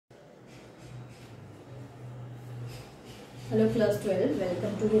Hello class 12,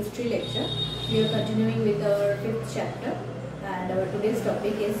 welcome to history lecture. We are continuing with our 5th chapter and our today's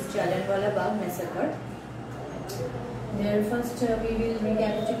topic is Jalianwalla Bagh massacre. There first we will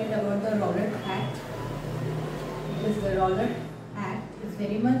recapitulate about the Rowlatt Act. Because the Rowlatt Act is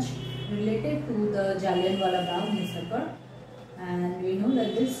very much related to the Jalianwalla Bagh massacre, and we know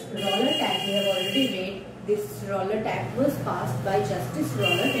that this Rowlatt Act, we have already read, this Rowlatt Act was passed by Justice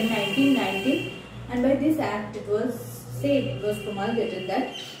Rowlatt in 1919, and by this act it was promulgated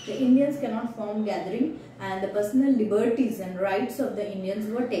that the Indians cannot form gathering and the personal liberties and rights of the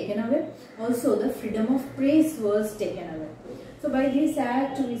Indians were taken away. Also the freedom of press was taken away. So by this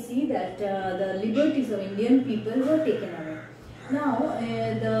act we see that the liberties of Indian people were taken away. Now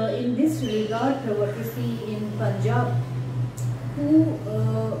in this regard, what we see in Punjab, two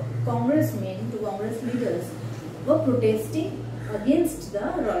congressmen, two congress leaders were protesting against the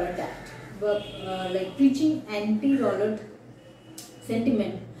Rowlatt Act, were like preaching anti-Rowlatt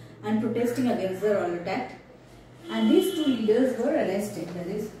sentiment and protesting against the Rowlatt Act, and these two leaders were arrested, that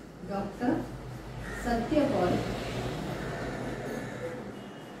is Dr. Satyapal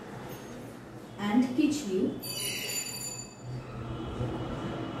and Kichlew.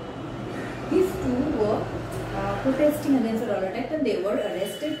 These two were protesting against the Rowlatt Act and they were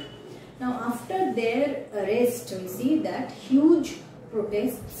arrested. Now after their arrest, we see that huge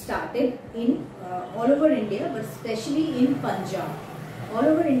protests started in all over India, but especially in Punjab. All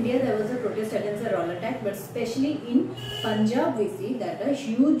over India there was a protest against the Rowlatt Act, but especially in Punjab we see that a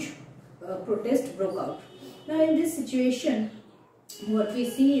huge protest broke out. Now in this situation, what we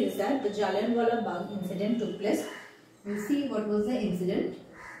see is that the Jalianwalla Bagh incident took place. We see what was the incident.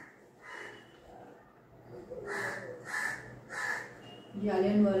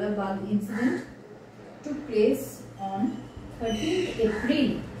 Jalianwalla Bagh incident took place on 13th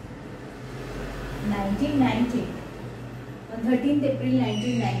April 1919. On 13th April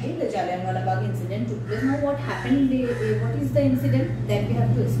 1919, the Jalianwalla Bagh incident took place. Now what happened, what is the incident that we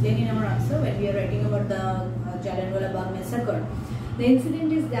have to explain in our answer when we are writing about the Jalianwalla Bagh massacre. The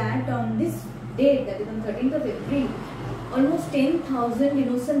incident is that on this date, that is on 13th of April, almost 10,000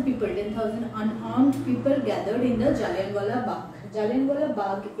 innocent people, 10,000 unarmed people gathered in the Jalianwalla Bagh. Jalianwalla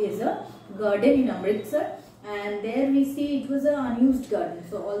Bagh is a garden in Amritsar, and there we see it was an unused garden.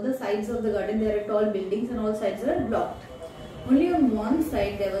 So all the sides of the garden, there are tall buildings and all sides are blocked. Only on one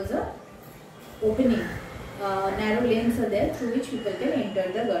side there was a opening, narrow lanes are there through which people can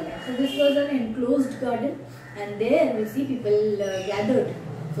enter the garden. So this was an enclosed garden, and there we see people gathered.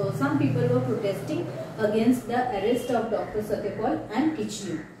 So some people were protesting against the arrest of Dr. Satyapal and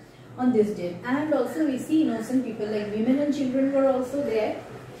Kichlew on this day. And also we see innocent people like women and children were also there,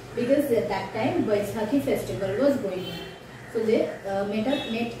 because at that time Baisakhi festival was going on. So they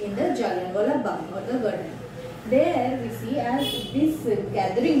met in the Jalianwalla Bagh or the garden. There we see, as this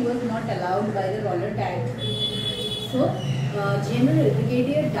gathering was not allowed by the Rowlatt Act, so General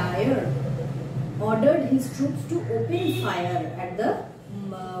Brigadier Dyer ordered his troops to open fire at the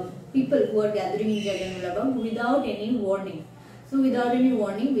people who are gathering in Jalianwalla Bagh without any warning. So without any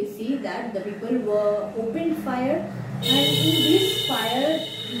warning, we see that the people were opened fire, and in this fire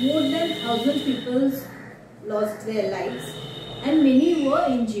more than 1,000 people lost their lives and many were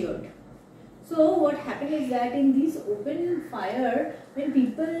injured. So what happened is that in this open fire, when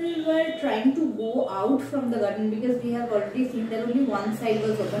people were trying to go out from the garden, because we have already seen that only one side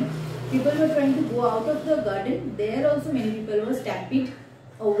was open, people were trying to go out of the garden. There also many people were stampeded.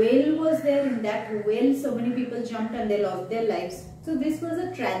 A well was there. In that well so many people jumped and they lost their lives. So this was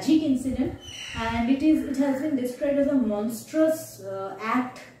a tragic incident, and it has been described as a monstrous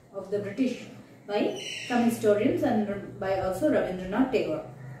act of the British by some historians and by also Rabindranath Tagore.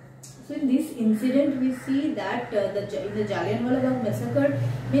 So in this incident we see that in the Jalianwalla Bagh massacre,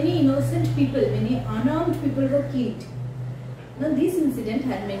 many innocent people, many unarmed people were killed. Now this incident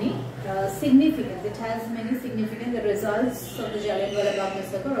had many significance. It has many significance. The results of the Jalianwalla Bagh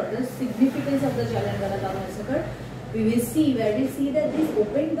massacre, or the significance of the Jalianwalla Bagh massacre, we will see, where we see that this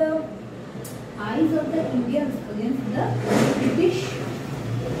opened the eyes of the Indians against the British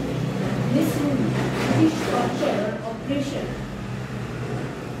torture or oppression.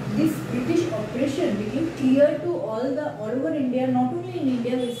 This British oppression became clear to all over India. Not only in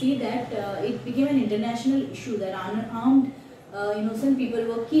India, we see that it became an international issue, that unarmed innocent people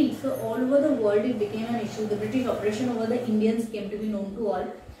were killed. So all over the world it became an issue. The British oppression over the Indians came to be known to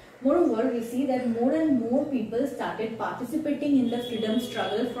all. Moreover, we see that more and more people started participating in the freedom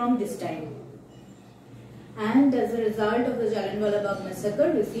struggle from this time. And as a result of the Jalianwalla Bagh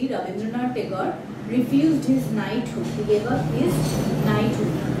massacre, we see Rabindranath Tagore refused his knighthood. He gave up his knighthood.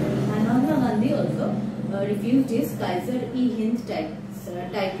 And Mahatma Gandhi also refused his Kaiser-e-Hind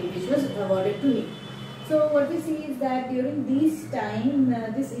title, which was awarded to him. So what we see is that during this time,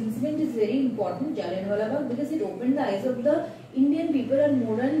 this incident is very important, Jallianwalla Bagh, because it opened the eyes of the Indian people, and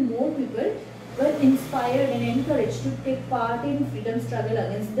more people were inspired and encouraged to take part in freedom struggle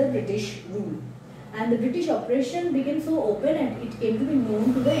against the British rule. And the British operation became so open and it came to be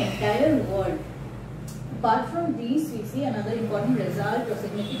known to the entire world. Apart from these, we see another important result or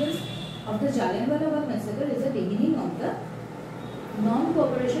significance of the Jallianwalla Bagh massacre is the beginning of the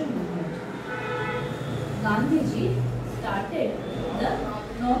non-cooperation movement. Gandhiji started the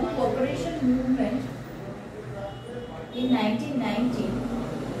non-cooperation movement in 1919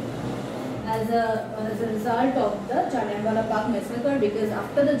 as a result of the Jallianwalla Bagh massacre, because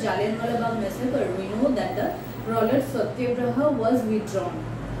after the Jallianwalla Bagh massacre, we know that the Rowlatt Satyagraha was withdrawn,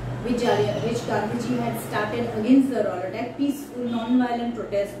 which Gandhiji had started against the Rowlatt Act, peaceful non-violent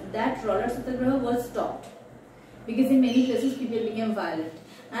protest. That Rowlatt Satyagraha was stopped because in many places people became violent.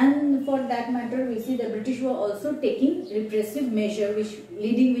 And for that matter, we see the British were also taking repressive measure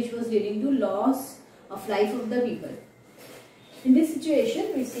which was leading to loss of life of the people. In this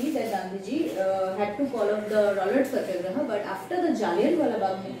situation, we see that Gandhiji had to call off the Rowlatt Satyagraha, but after the Jallianwalla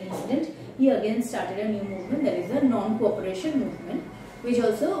Bagh incident, he again started a new movement, that is a non-cooperation movement, which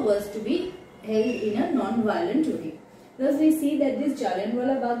also was to be held in a non-violent way. Thus, we see that this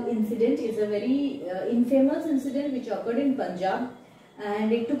Jallianwalla Bagh incident is a very infamous incident which occurred in Punjab,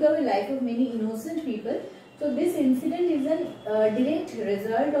 and it took away life of many innocent people. So, this incident is a direct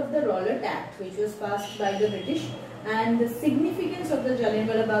result of the Rowlatt Act, which was passed by the British. And the significance of the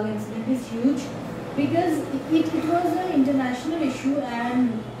Jallianwalla Bagh incident is huge, because it was an international issue,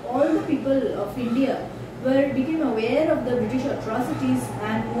 and all the people of India became aware of the British atrocities,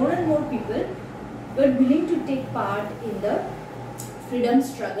 and more people were willing to take part in the freedom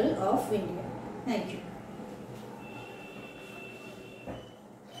struggle of India. Thank you.